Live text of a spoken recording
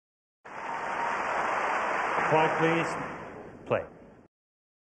Quiet, please. Play.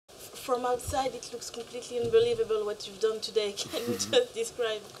 From outside, it looks completely unbelievable what you've done today. Can you just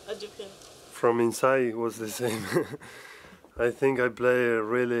describe how you feel? From inside, it was the same. I think I play a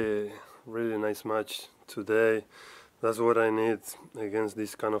really nice match today. That's what I need against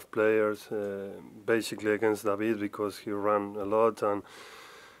these kind of players, basically against David, because he ran a lot and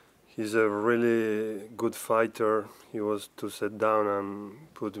he's a really good fighter. He was to sit down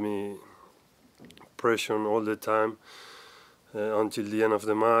and put me pressure all the time until the end of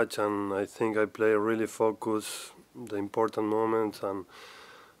the match, and I think I play really focused the important moments, and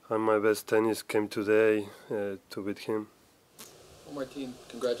my best tennis came today to beat him. Juan Martin,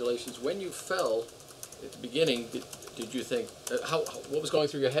 congratulations. When you fell at the beginning, did you think, what was going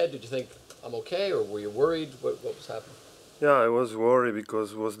through your head? Did you think, I'm okay, or were you worried? What was happening? Yeah, I was worried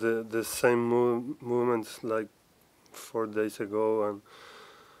because it was the same movements like 4 days ago,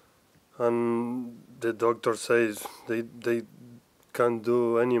 and the doctor says they can't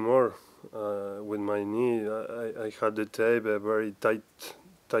do any more with my knee. I had the tape, a very tight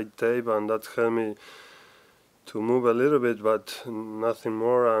tape, and that helped me to move a little bit, but nothing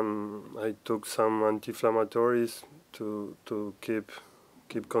more. And I took some anti-inflammatories to keep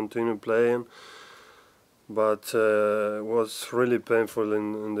continue playing. But it was really painful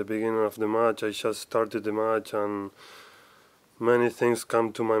in the beginning of the match. I just started the match and many things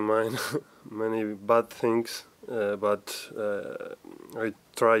come to my mind, many bad things, but I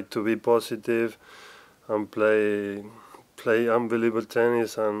tried to be positive and play unbelievable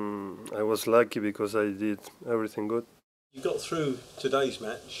tennis, and I was lucky because I did everything good. You got through today's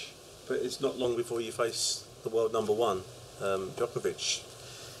match, but it's not long before you face the world number one, Djokovic.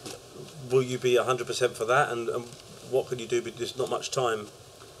 Will you be 100% for that, and what can you do? There's not much time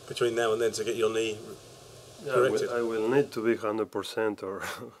between now and then to get your knee corrected. I will need to be 100% or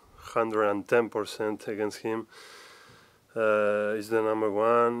 110% against him. He's the number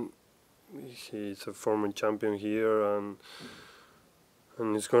one. He's a former champion here, and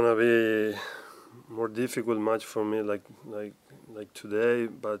it's gonna be more difficult match for me, like today.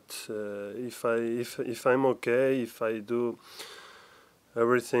 But if I'm okay, if I do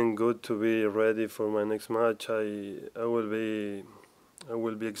everything good to be ready for my next match, I will be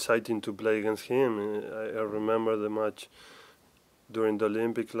exciting to play against him. I remember the match during the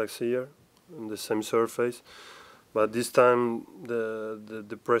Olympics last year on the same surface, but this time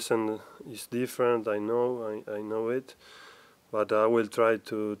the present is different. I know it, but I will try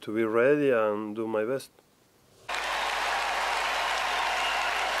to be ready and do my best.